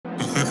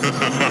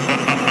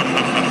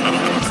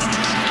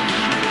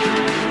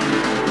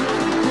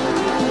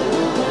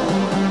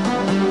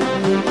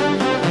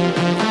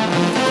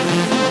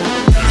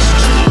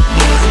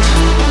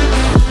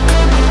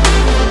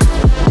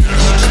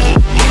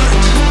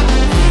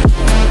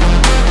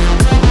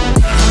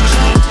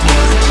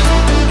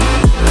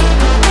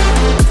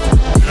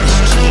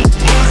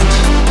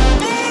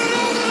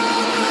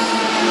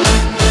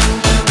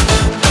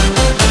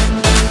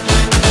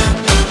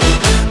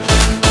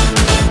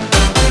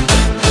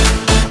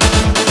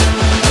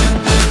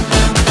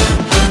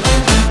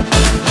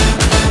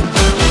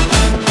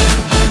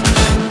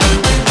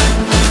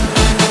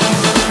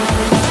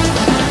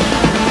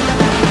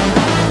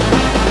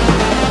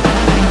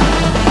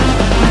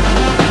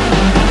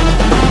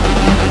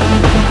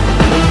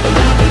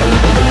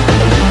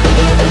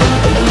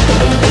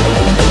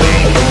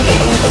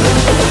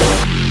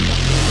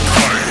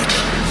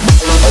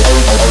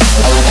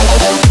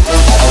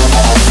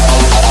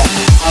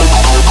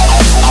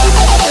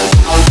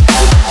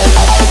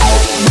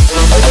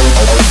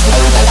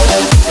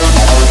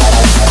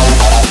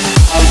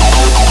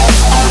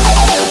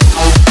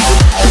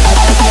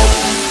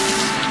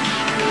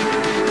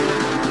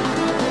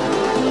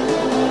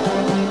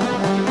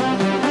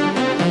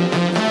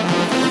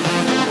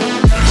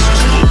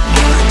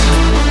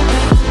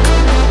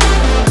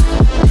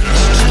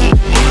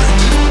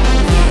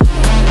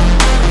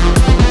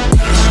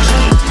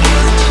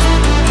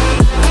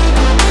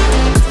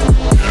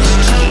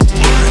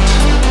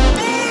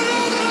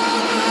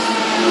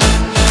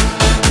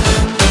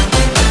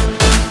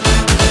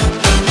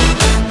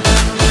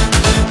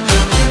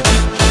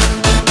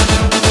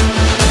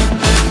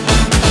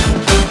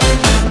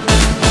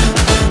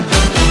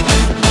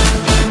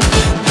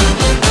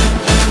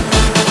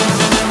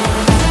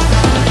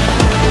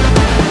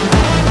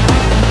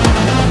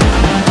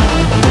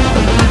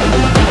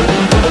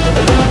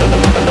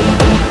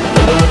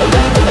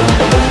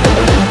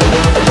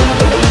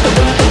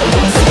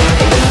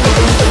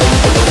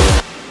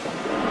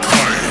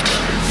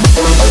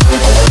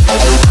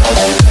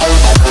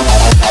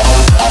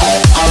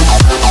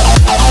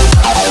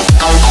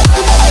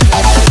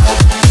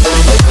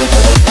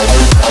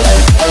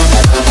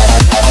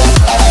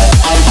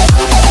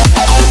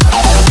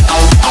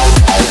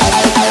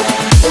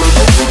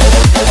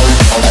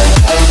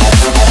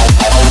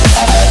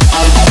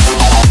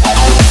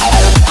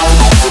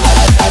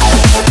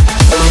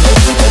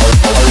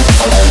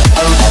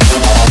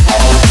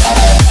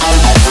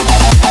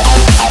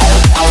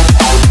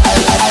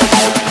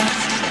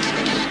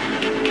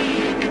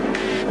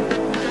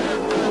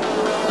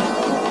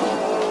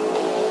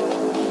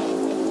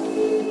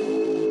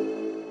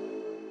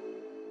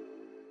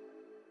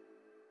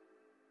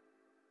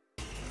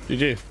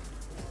GG.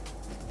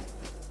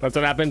 That's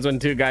what happens when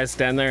two guys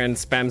stand there and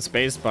spam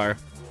spacebar.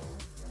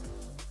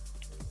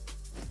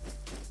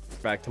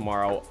 Back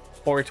tomorrow,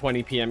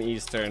 4:20 p.m.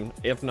 Eastern,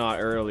 if not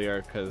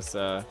earlier, because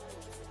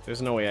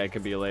there's no way I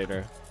could be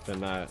later than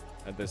that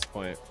at this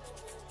point,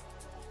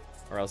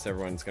 or else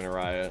everyone's gonna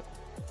riot.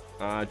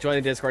 Join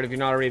the Discord if you're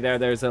not already there.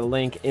 There's a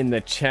link in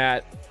the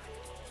chat,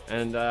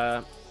 and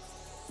I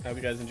hope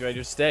you guys enjoyed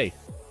your stay.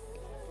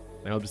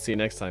 I hope to see you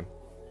next time,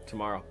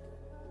 tomorrow.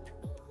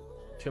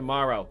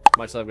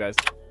 Much love, guys.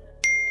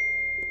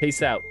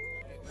 Peace out.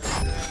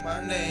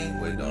 My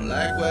name, we don't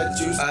like what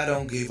you. I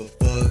don't give a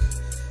fuck.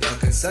 Y'all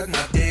can suck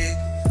my dick.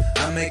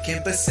 I'm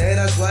making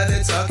pesetas while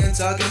they're talking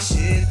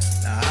shit.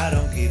 Nah, I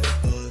don't give a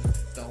fuck.